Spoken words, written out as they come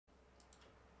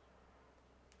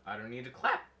I don't need to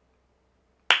clap.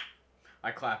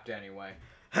 I clapped anyway.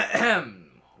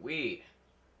 We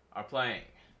are playing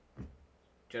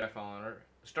Jedi Fallen Order,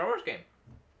 a Star Wars game.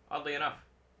 Oddly enough.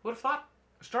 Who would have thought?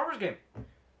 A Star Wars game.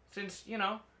 Since, you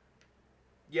know,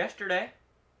 yesterday,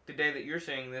 the day that you're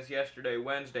seeing this, yesterday,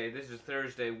 Wednesday, this is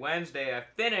Thursday, Wednesday, I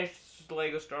finished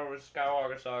Lego Star Wars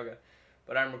Skywalker Saga.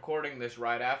 But I'm recording this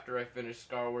right after I finish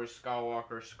Star Wars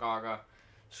Skywalker Saga.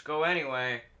 So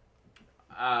anyway,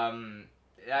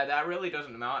 that really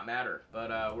doesn't matter.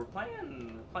 But we're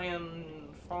playing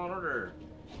Fallen Order.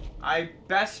 I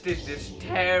bested this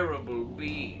terrible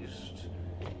beast,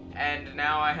 and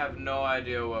now I have no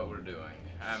idea what we're doing.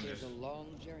 There's a long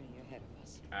journey ahead of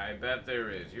us. I bet there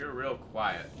is. You're real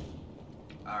quiet.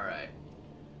 All right.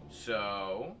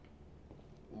 So,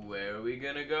 where are we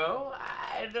gonna go?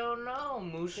 I don't know.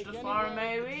 Mustafar,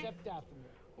 maybe?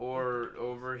 Or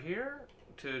over here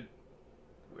to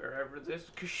wherever this...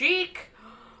 Kashyyyk!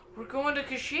 We're going to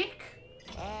Kashyyyk?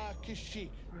 Ah, Kashyyyk.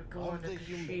 We're going to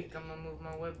Kashyyyk. I'm gonna move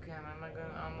my webcam. I'm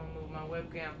gonna move my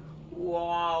webcam.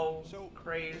 Wow. So,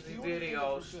 crazy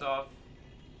video stuff.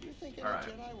 You think All right.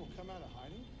 Jedi will come out of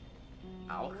hiding?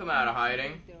 I'll come out of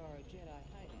hiding. There are Jedi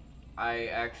hiding. I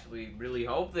actually really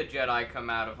hope that Jedi come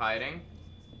out of hiding.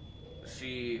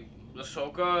 See,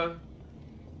 Ahsoka,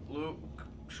 Luke,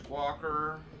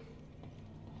 Skywalker,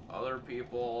 other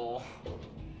people,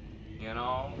 you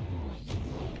know.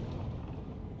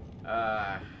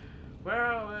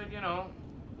 Well, you know,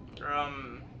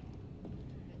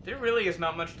 there really is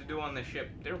not much to do on this ship.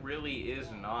 There really is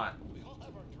not. We all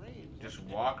have our dreams. Just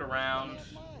walk around,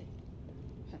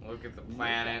 look at the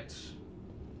planets.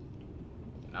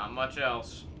 Not much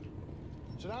else.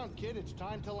 Sit down, kid. It's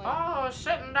time to land. Oh,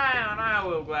 sitting down. I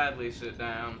will gladly sit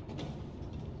down.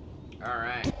 All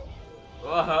right.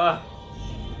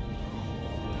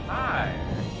 Hi.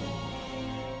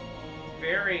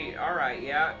 Very. All right.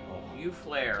 Yeah. You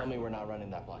flare. Tell me we're not running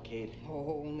that blockade.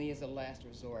 Oh, only as a last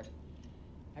resort.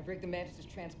 I've rigged the Mantis'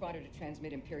 transponder to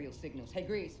transmit Imperial signals. Hey,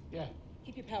 Grease. Yeah.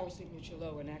 Keep your power signature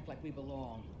low and act like we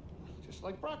belong. Just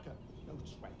like Braca. No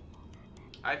sweat.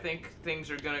 I think things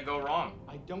are gonna go wrong.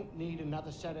 I don't need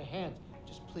another set of hands.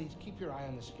 Just please keep your eye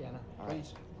on the scanner. All right.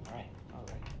 Please. All right. All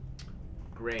right.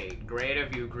 Great. Great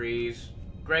of you, Grease.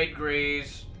 Great,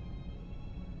 Grease.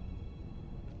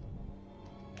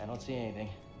 I don't see anything.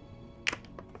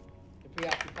 You're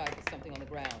preoccupied with something on the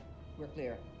ground. We're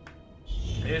clear.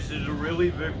 This is a really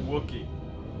big Wookiee.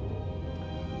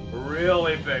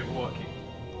 Really big Wookiee.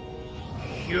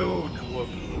 Huge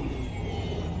Wookiee.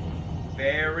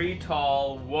 Very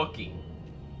tall Wookiee.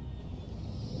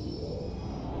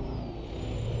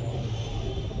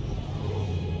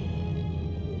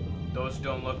 Those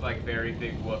don't look like very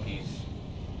big Wookiees.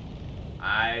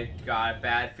 I got a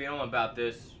bad feeling about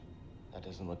this. That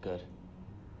doesn't look good.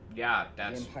 Yeah, The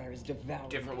that's Empire is devouring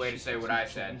different way to say what I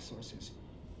said. resources.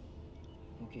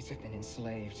 Wookiees have been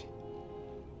enslaved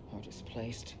or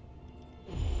displaced.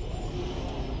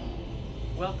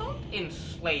 Well, don't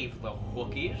enslave the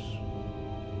Wookiees.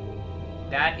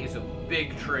 That is a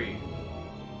big tree.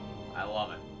 I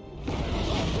love it.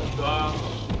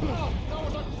 Oh, that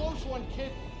was a close one,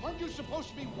 kid. Aren't you supposed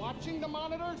to be watching the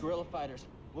monitors? Guerrilla fighters,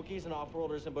 Wookiees and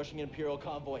off-worlders ambushing an Imperial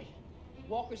convoy.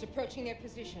 Walkers approaching their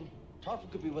position. Tarful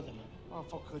could be with them.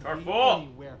 Tarful could Tarful. be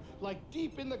anywhere. Like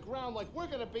deep in the ground, like we're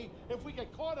gonna be if we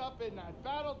get caught up in that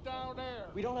battle down there.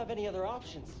 We don't have any other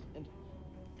options, and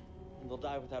they'll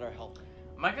die without our help.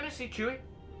 Am I gonna see Chewie?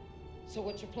 So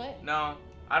what's your plan? No.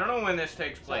 I don't know when this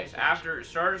takes place. After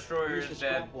Star Destroyer We is should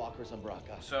dead. scrap walkers on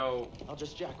Braca. So, I'll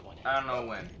just jack one. I don't know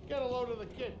when. Get a load of the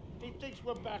kid. He thinks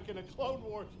we're back in the Clone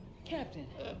Wars. Captain,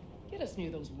 get us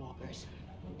near those walkers.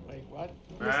 Wait, what?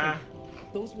 Ah.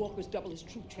 Those walkers double as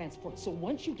troop transport, so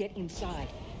once you get inside,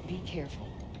 be careful.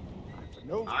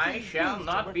 No I fees shall to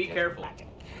not be work careful. it.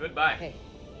 Goodbye. Hey,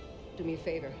 do me a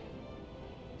favor.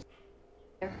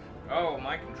 Oh,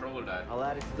 my controller died. I'll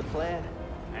add it to the plan.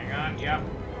 Hang on, yep.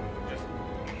 Just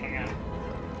hang on.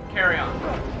 Carry on.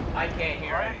 I can't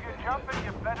hear anything.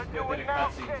 You better Good that a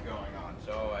cutscene's going on,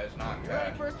 so as not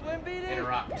to for a swim, BD?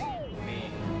 interrupt me.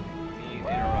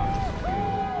 Interrupt.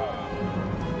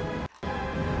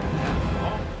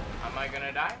 Oh, am I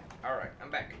gonna die? Alright, I'm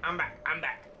back. I'm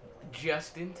back.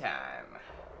 Just in time.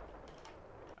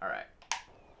 Alright.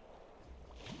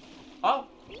 Oh!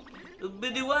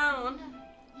 Biddy one!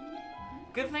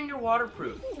 Good thing you're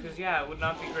waterproof, because yeah, it would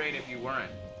not be great if you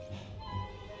weren't.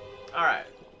 Alright.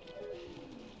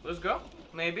 Let's go.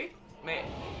 Maybe.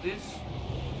 This...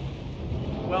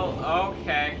 Well,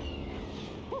 okay.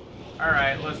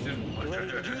 Alright, let's just...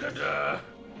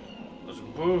 Let's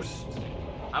boost.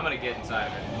 I'm gonna get inside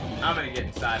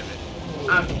of it.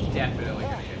 I'm definitely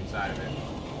gonna get inside of it.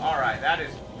 Alright, that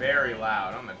is very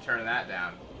loud. I'm gonna turn that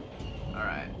down.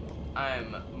 Alright.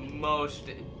 I'm most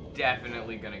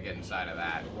definitely gonna get inside of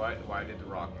that. What? Why did the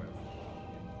rock move?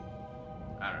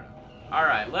 I don't know.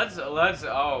 Alright, let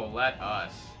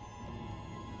us.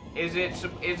 Is it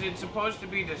supposed to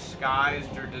be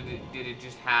disguised, or did it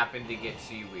just happen to get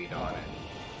seaweed on it?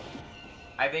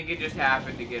 I think it just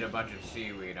happened to get a bunch of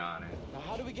seaweed on it. Now,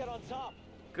 how do we get on top?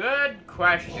 Good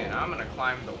question. I'm gonna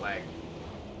climb the leg.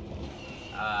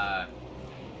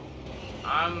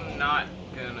 I'm not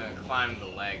gonna climb the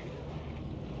leg.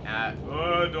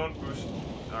 Don't boost.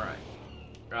 Alright.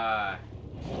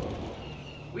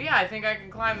 Well, yeah, I think I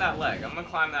can climb that leg. I'm gonna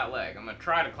climb that leg. I'm gonna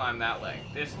try to climb that leg.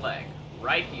 This leg.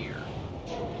 Right here.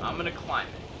 I'm gonna climb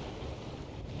it.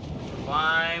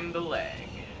 Climb the leg.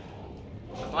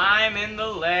 Climb in the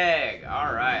leg.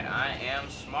 Alright, I am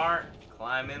smart.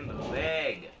 Climbing the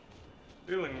leg.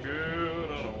 Feeling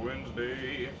good on a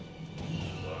Wednesday.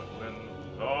 Smuggling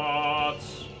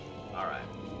thoughts. Alright.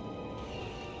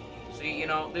 See, you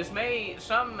know,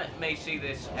 some may see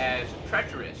this as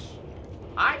treacherous.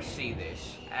 I see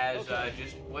this as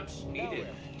just what's needed,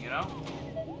 you know?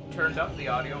 Turned up the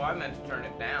audio, I meant to turn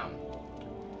it down.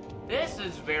 This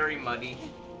is very muddy.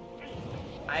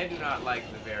 I do not like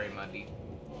the very muddy.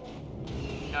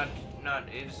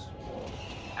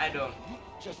 I don't.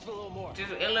 Just a little more.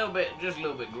 Just a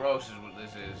little bit gross is what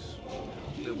this is.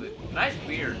 A little bit. Nice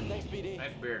beard. Thanks, BD.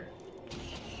 Nice beard.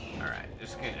 Alright,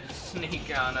 just gonna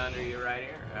sneak on under you right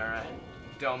here. Alright.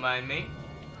 Don't mind me.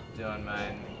 Don't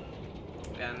mind me.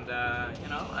 And, you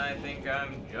know, I think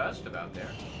I'm just about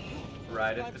there.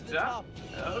 Right at the top.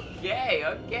 Okay,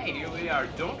 okay, here we are.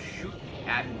 Don't shoot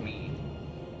at me,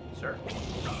 sir.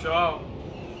 So,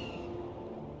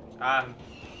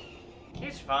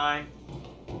 he's fine.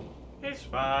 He's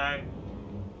fine.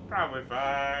 Probably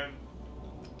fine.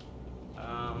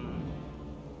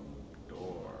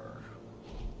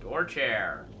 Door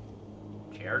chair.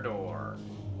 Chair door.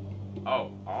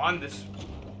 Oh, on the,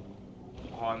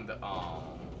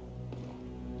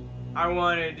 I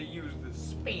wanted to use the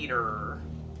speeder.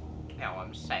 Now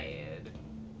I'm sad.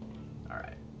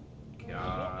 Alright.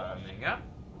 Coming up.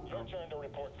 Your turn to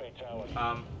report fatality.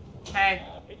 Hey.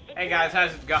 Hey guys,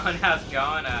 how's it going? How's it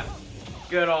going?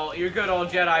 Your good old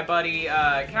Jedi buddy,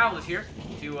 Cal is here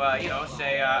to, you know,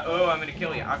 say, oh, I'm gonna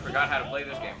kill you. I forgot how to play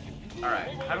this game.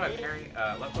 Alright, how do I parry?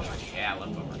 Left over? Yeah,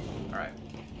 left over. Alright.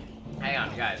 Hang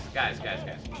on, guys.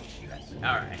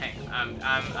 Alright, hang on.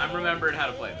 I'm remembering how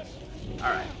to play this.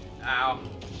 Alright. Ow.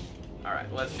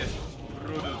 Alright, let's just...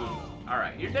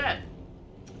 Alright, you're dead.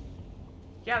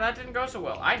 Yeah, that didn't go so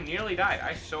well. I nearly died.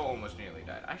 I so almost nearly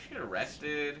died. I should have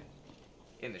rested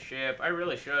in the ship. I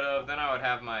really should have. Then I would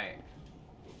have my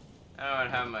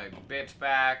bits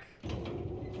back.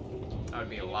 I would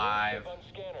be alive.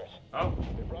 Oh,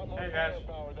 hey guys.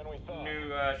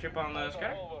 New ship on the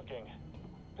sky.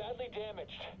 Badly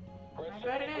damaged. I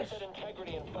bet it is.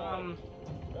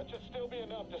 That should still be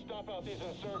enough to stomp out these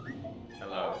insurgents.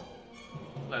 Hello.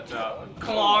 Let's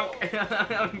clonk.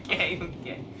 Okay.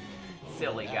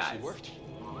 Silly guys.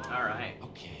 All right.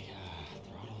 Okay,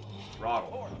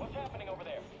 Throttle. What's happening over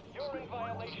there? You're in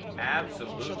violation of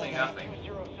Absolutely nothing.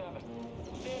 07.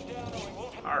 Stand down or we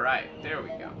won't. All right, there we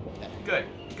go. Good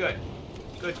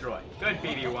droid. Good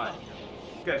BD-1.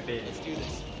 Good BD. let's do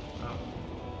this.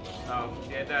 Oh,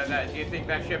 yeah, do you think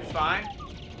that ship's fine?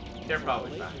 They're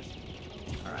probably fine.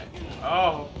 All right.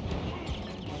 Oh.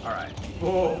 All right.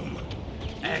 Boom.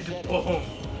 And boom.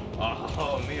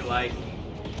 Oh, me like.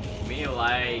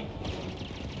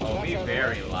 Oh, me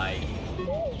very like.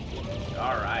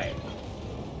 All right.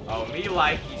 Oh, me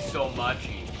likey so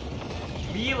muchy.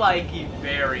 Me likey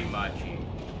very muchy.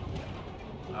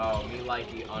 Oh, me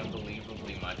likey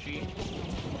unbelievably muchy.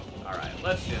 All right,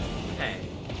 let's just hey.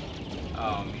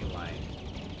 Oh, me like.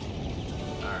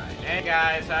 All right, hey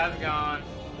guys, how's it going?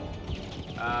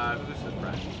 Who's the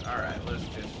friends? All right, let's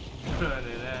just.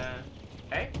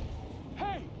 Hey.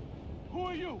 Hey, who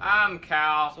are you? I'm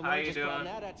Cal. Someone How you just doing?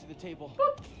 brought that to the table.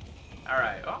 Boop. All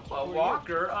right. Oh, a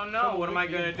walker. Oh no. What am I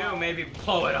gonna do? Maybe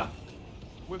blow it up.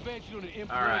 We're venturing on an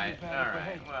All right. pattern, but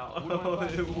hey, Well.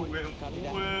 we're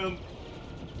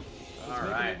All Let's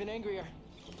make right. him even angrier.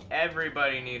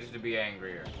 Everybody needs to be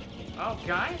angrier. Oh,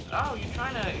 guys. Oh, you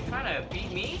trying to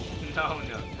beat me? No.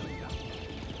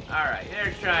 All right.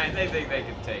 They think they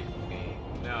can take me.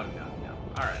 No.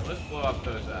 All right. Let's blow up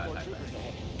those TIE fighters.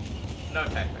 No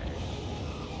TIE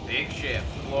fighters. Big ship.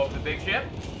 Blow up the big ship.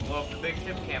 Blow up the big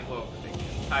ship. Can't blow up the big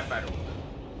ship. TIE fighter will do.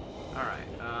 All right.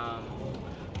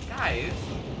 Guys,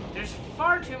 there's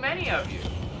far too many of you.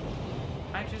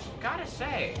 I just gotta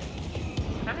say.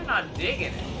 kind of not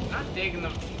digging it. Not digging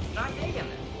them. Not digging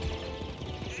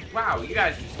it. Wow, you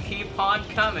guys just keep on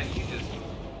coming. You just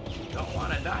don't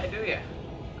want to die, do you?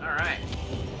 All right.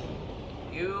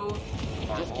 You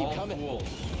are Just keep all coming. fools.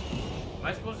 Am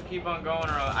I supposed to keep on going,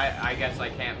 or I guess I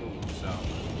can't move, so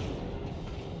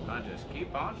I'll just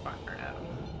keep on firing at them.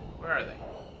 Where are they?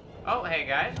 Oh, hey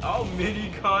guys. Oh,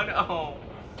 minigun.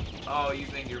 Oh, you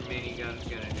think your minigun's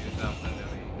gonna do something to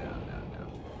me?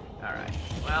 No. All right.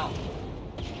 Well,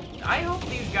 I hope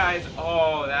these guys.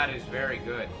 Oh, that is very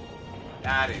good.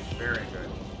 That is very good.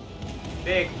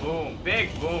 Big boom. Big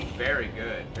boom. Very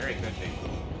good. Very good, big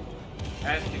boom.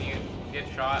 Guys, can you get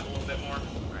shot a little bit more?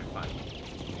 All right,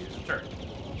 fine. Use a turret.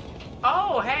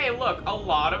 Oh, hey, look, a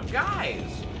lot of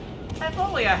guys. If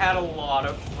only I had a lot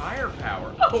of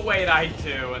firepower. Oh, wait, I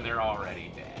do, and they're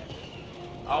already dead.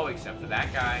 Oh, except for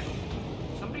that guy.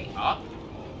 Somebody up?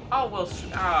 Oh, well,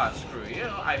 screw you.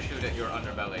 I shoot at your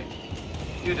underbelly.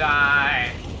 You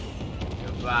die.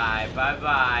 Goodbye.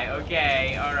 Bye-bye.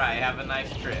 Okay, alright, have a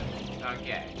nice trip.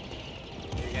 Okay.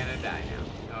 You're gonna die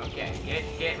now. Okay,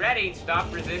 get ready.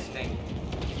 Stop resisting.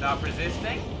 Stop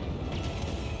resisting.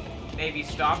 Maybe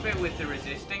stop it with the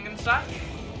resisting and such.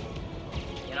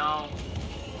 You know.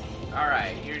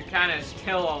 Alright, you're kind of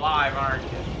still alive, aren't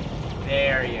you?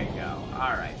 There you go.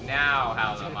 Alright, now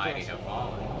how the mighty have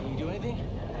fallen. Can you do anything?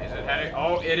 Is it heading?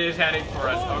 Oh, it is heading for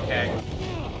us. Okay.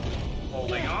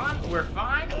 Holding on. We're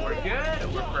fine. We're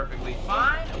good. We're perfectly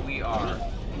fine. We are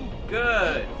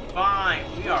good. Fine.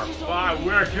 We are fine.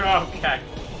 We're good. Okay.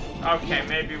 Okay,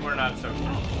 maybe we're not so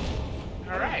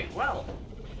good. Alright, well.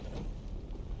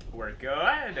 We're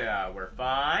good. We're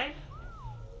fine.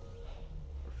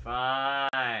 We're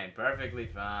fine. Perfectly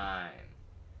fine.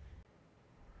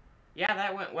 Yeah,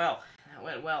 that went well. That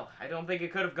went well. I don't think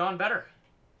it could have gone better.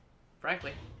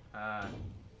 Frankly.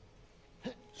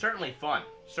 Certainly fun.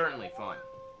 Certainly fun.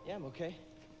 Yeah, I'm okay.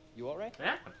 You all right?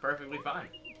 Yeah, I'm perfectly fine.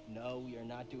 No, we are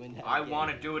not doing that I again.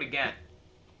 want to do it again.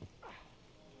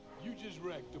 You just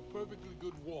wrecked a perfectly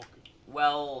good walker.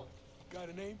 Well, Got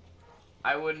a name?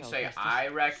 I wouldn't say I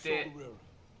wrecked it. Solarera.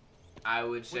 I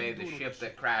would say you the doing on ship this that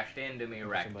ship? crashed into me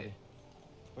wrecked Somebody. it.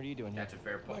 What are you doing here? That's a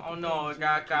fair point. My Oh no, a companions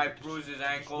guy indicated bruised his this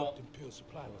ankle. disrupting pill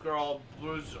supply line. Girl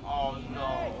bruised. Oh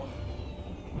no.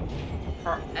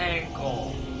 Her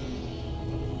ankle.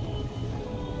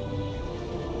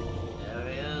 There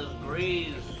he is,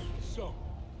 Grease. So,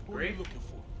 who are Grease? you looking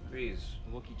for? Grease.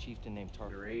 A Wookiee chieftain named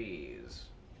Tarkin. Grease.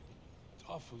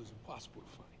 Toffel is impossible to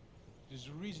find. There's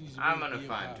a reason he's I'm evaded gonna the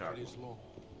find Empire for Tarkin. this long.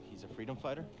 He's a freedom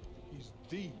fighter? He's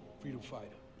the freedom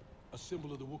fighter, a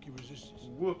symbol of the Wookiee resistance.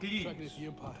 Wookies. Striking at the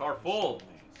Empire. Tarful.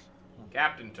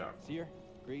 Captain Tarf. Seer?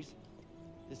 Grease?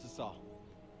 This is Saul.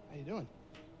 How you doing?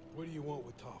 What do you want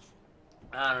with Toffel?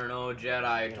 I don't know,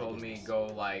 Jedi told me go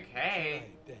like, hey,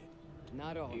 Dead.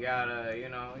 Not all. you gotta, you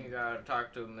gotta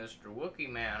talk to Mr. Wookiee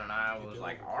Man, and I was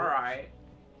like, alright.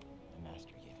 The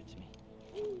master gave it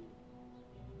to me.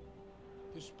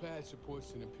 This pad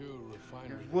supports an Imperial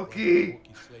refinery. Wookiee. run by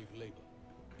Wookiee slave labor.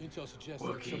 Intel suggests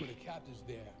that some Wookiee. of the captains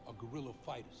there are guerrilla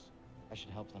fighters. I should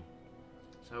help them.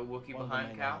 So Wookiee One of them behind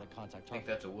might know Cal? how to contact I think Tarkin.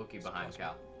 that's a Wookiee behind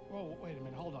Cal. Whoa, wait a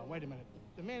minute, hold on, wait a minute.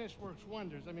 The Mantis works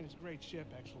wonders. I mean, it's a great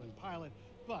ship, excellent pilot,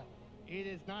 but it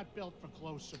is not built for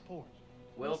close support.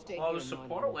 We'll stay close here and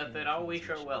support monitor with it. the Oh, we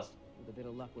sure will. transmissions. With a bit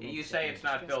of luck, we'll You make say it it's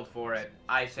not built for it.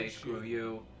 I say Appreciate screw it.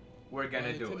 you. We're gonna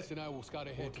My do lieutenants it. and I will scout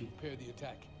ahead to prepare the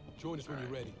attack. Join us when you're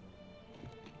ready.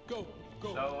 Go,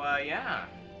 go. So, yeah.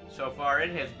 So far, it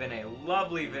has been a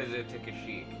lovely visit to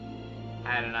Kashyyyk.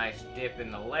 Had a nice dip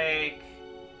in the lake.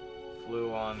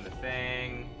 Flew on the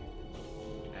thing.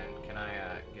 And can I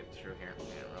get through here?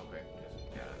 Yeah, real quick. Just,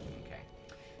 okay.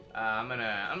 I'm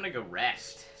gonna go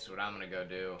rest. That's what I'm gonna go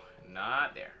do.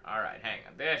 Not there. Alright, hang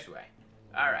on. This way.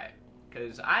 Alright.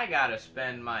 Cause I gotta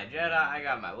spend my Jedi, I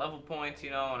got my level points,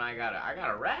 and I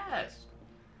gotta rest.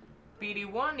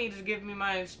 PD1 needs to give me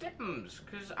my stippums,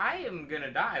 cause I am gonna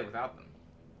die without them.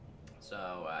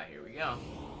 So, here we go.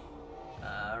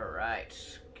 Alright.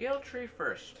 Skill tree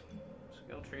first.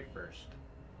 Skill tree first.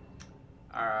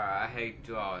 I hate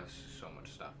to, oh, this is so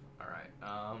much stuff.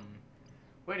 Alright,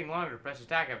 waiting longer to press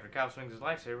attack after Cal swings his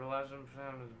lightsaber allows him to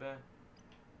found his bed.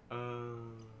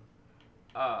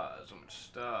 So much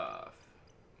stuff.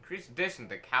 Increase the distance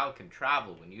that Cal can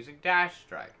travel when using dash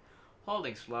strike.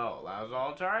 Holding slow allows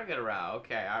all target around.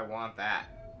 Okay, I want that.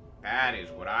 That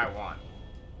is what I want.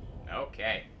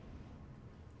 Okay.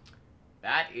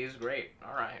 That is great.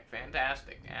 Alright,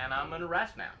 fantastic. And I'm gonna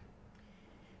rest now.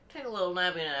 Take a little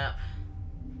nappy nap.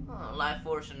 Oh, life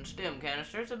force and stim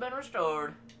canisters have been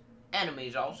restored.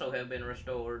 Enemies also have been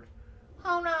restored.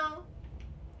 Oh no.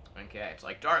 Okay, it's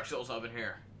like Dark Souls up in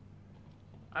here.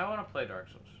 I want to play Dark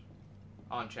Souls.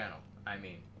 On channel, I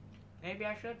mean. Maybe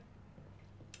I should.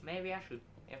 Maybe I should.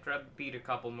 After I beat a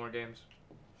couple more games.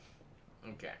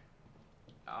 Okay.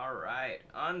 Alright.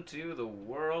 Unto the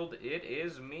world. It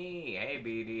is me. Hey,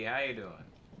 BD. How you doing?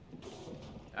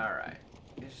 Alright.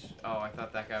 Oh, I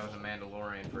thought that guy was a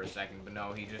Mandalorian for a second, but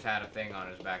no, he just had a thing on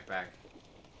his backpack.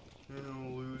 Oh,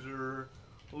 loser.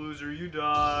 Loser, you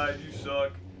died. You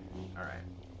suck. Alright.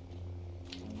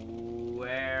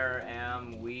 Where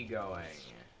am we going?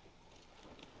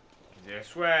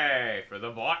 This way, for the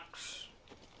box.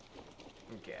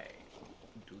 Okay.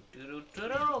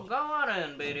 Go on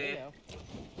in, baby.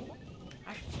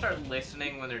 I should start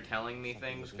listening when they're telling me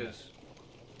things, because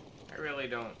I really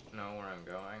don't know where I'm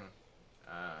going.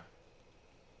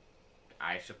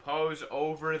 I suppose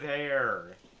over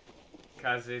there,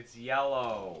 because it's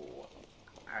yellow.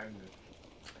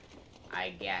 I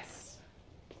guess.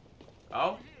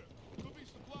 Oh?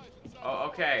 Oh,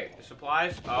 okay.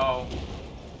 Supplies? Oh.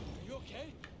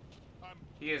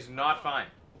 He is not fine.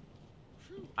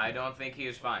 I don't think he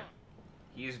is fine.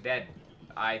 He is dead.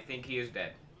 I think he is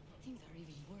dead. Things are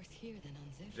even worse here than on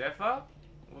Zephyr. Zephyr?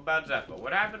 What about Zephyr?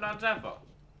 What happened on Zephyr?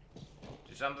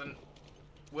 Did something...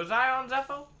 Was I on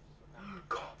Zephyr?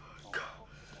 Go.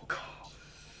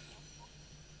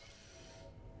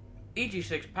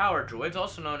 EG6 power droids,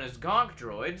 also known as gonk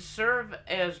droids, serve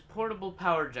as portable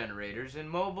power generators in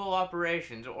mobile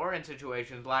operations or in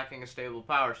situations lacking a stable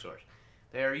power source.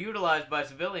 They are utilized by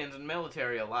civilians and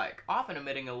military alike, often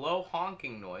emitting a low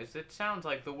honking noise that sounds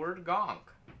like the word gonk.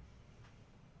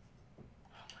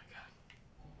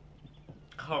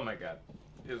 Oh my god.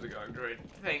 Here's a gonk droid.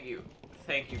 Thank you.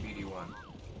 Thank you, BD1,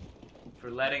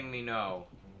 for letting me know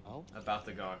about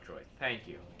the gonk droid. Thank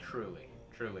you. Truly.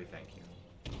 Truly thank you.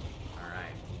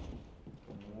 Alright.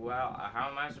 Well, how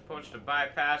am I supposed to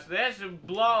bypass this and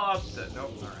blow up the...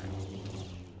 Nope,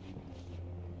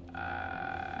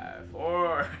 alright.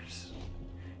 Force.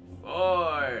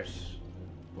 Force.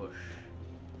 Push.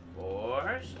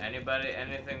 Force.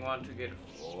 Anything want to get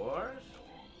force?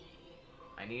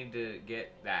 I need to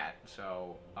get that,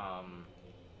 so,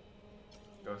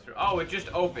 go through. Oh, it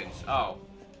just opens. Oh.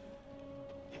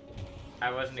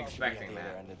 I wasn't expecting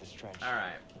that.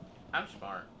 Alright. I'm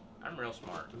smart. I'm real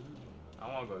smart. I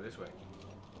want to go this way.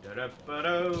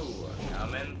 Da-da-ba-do.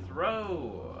 Coming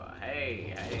through.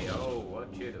 Hey, oh,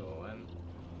 what you doing?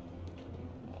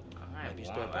 I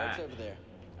want that. Over there.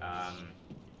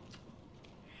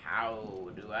 How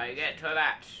do I get to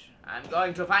that? I'm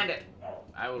going to find it.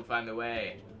 I will find the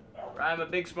way. For I'm a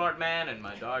big smart man and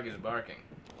my dog is barking.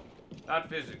 Not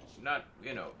physics, not,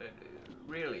 you know,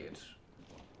 really,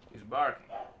 he's barking.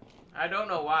 I don't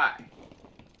know why.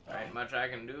 There ain't much I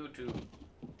can do to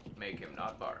make him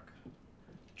not bark.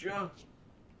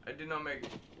 I did not make it.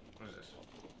 What is this?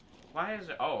 Why is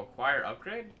it? Oh, acquire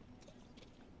upgrade?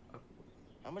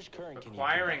 How much current can you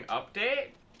acquiring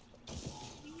update?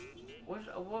 What?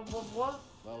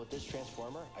 Well, with this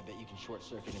transformer, I bet you can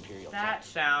short-circuit Imperial. That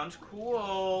sounds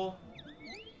cool.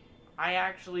 I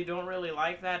actually don't really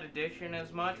like that addition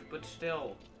as much, but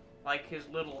still, like his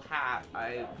little hat,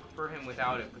 I prefer him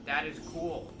without it, but that is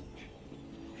cool.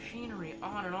 Machinery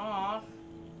on and off.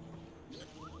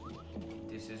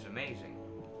 This is amazing.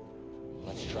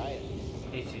 Let's try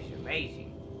it. This is amazing.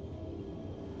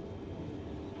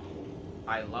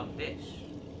 I love this.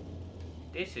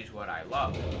 This is what I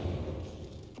love.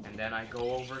 And then I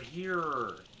go over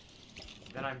here.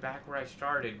 Then I'm back where I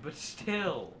started, but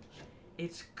still,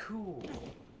 it's cool.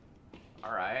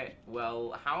 Alright,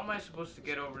 well, how am I supposed to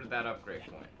get over to that upgrade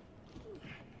point?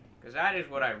 Because that is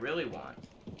what I really want.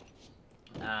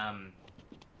 I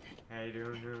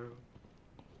don't know.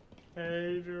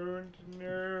 I don't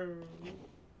know.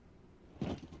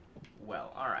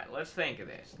 Well, alright, let's think of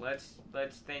this. Let's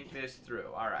think this through.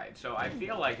 Alright, so I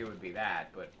feel like it would be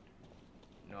that, but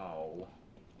no.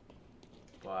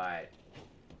 But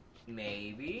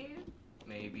maybe?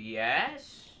 Maybe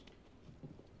yes?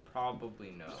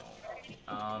 Probably no.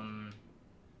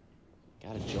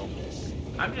 Gotta jump this.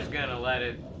 I'm just gonna let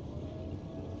it...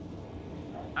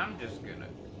 I'm just gonna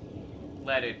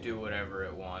let it do whatever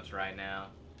it wants right now.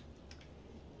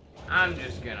 I'm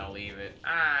just gonna leave it.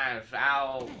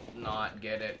 I'll not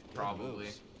get it, probably.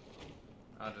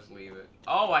 I'll just leave it.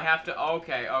 Oh, I have to...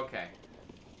 Okay.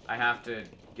 I have to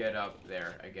get up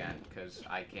there again, because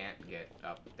I can't get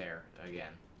up there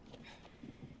again.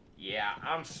 Yeah,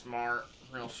 I'm smart.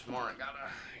 Real smart. Got a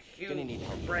huge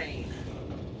brain.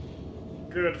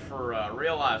 Good for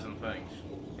realizing things,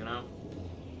 you know?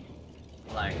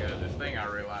 Like this thing I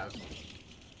realized.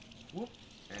 Whoop.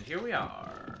 And here we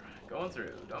are. Going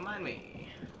through. Don't mind me.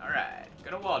 Alright.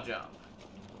 Gonna wall jump.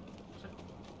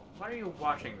 What are you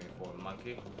watching me for,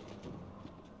 monkey?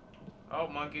 Oh,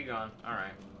 monkey gone.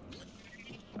 Alright.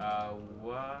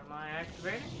 What am I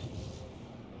activating?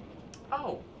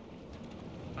 Oh!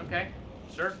 Okay.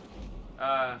 Sir?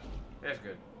 That's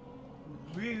good.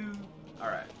 Woo!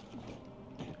 Alright.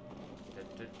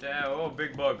 Oh,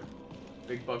 big bug.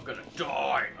 Big bug gonna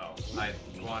die! Oh, I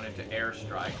wanted to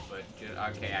airstrike, but just,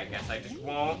 okay, I guess I just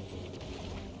won't.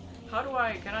 How do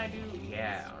I, can I do,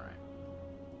 yeah, alright.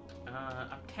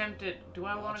 I'm tempted, do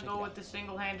I want to go with the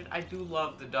single-handed? I do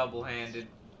love the double-handed.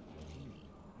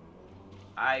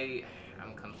 I'm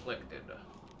conflicted.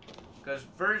 Because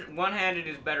one-handed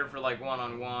is better for, like,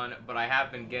 one-on-one, but I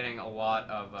have been getting a lot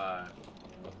of,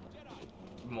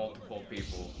 multiple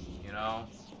people, you know?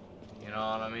 You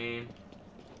know what I mean?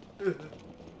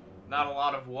 Not a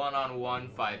lot of one-on-one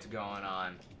fights going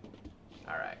on.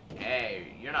 Alright.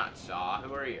 Hey, you're not Saw.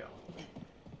 Who are you?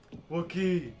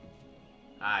 Wookie!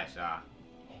 Hi, Saw.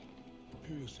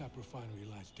 Imperial sap refinery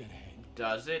lies dead ahead.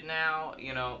 Does it now?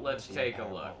 You know, let's take a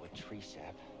look. With tree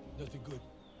sap. Nothing good.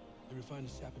 They refine the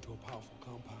sap into a powerful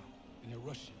compound, and they're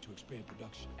rushing to expand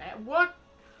production. What?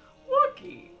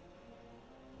 Wookie!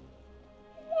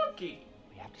 Wookie!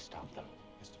 We have to stop them.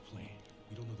 That's the plan.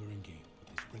 We don't know their end game,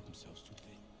 but they spread themselves too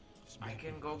thin. I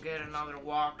can go get another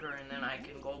walker, and then I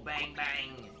can go bang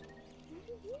bang.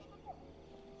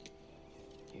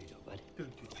 Here you go, bud.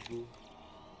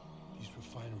 These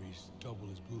refineries double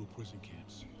as brutal prison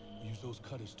camps. We use those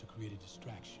cutters to create a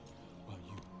distraction, while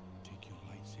you take your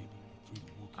lightsaber and free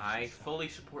the Wookiees. I fully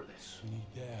support this. We need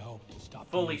their help to stop.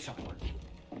 Fully support.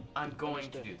 I'm going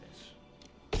to do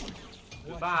this.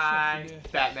 Goodbye,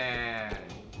 Batman.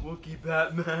 Wookie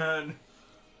Batman.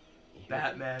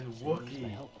 Batman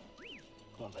Wookie.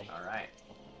 Alright.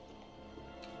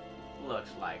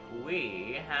 Looks like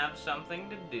we have something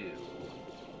to do.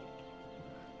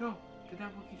 No, did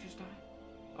that Wookiee just die?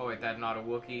 Oh wait, that's not a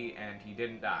Wookiee, and he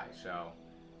didn't die, so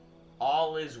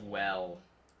all is well.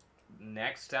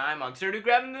 Next time on Sir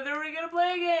Grab Him, we're gonna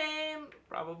play a game.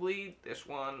 Probably this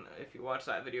one, if you watch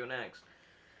that video next.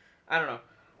 I don't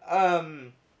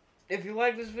know. If you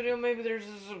like this video, maybe there's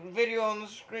this video on the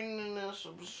screen and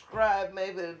subscribe,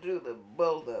 maybe to do the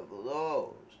both of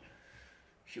those.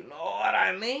 You know what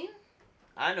I mean?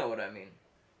 I know what I mean.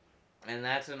 And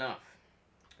that's enough.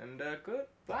 And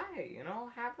goodbye, you know,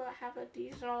 have a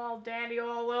decent old dandy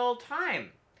old little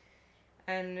time.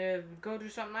 And go do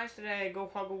something nice today. Go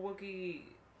hug a Wookiee,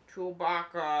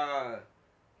 Chewbacca,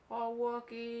 a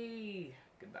Wookiee.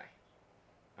 Goodbye.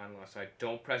 Unless I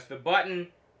don't press the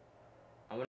button.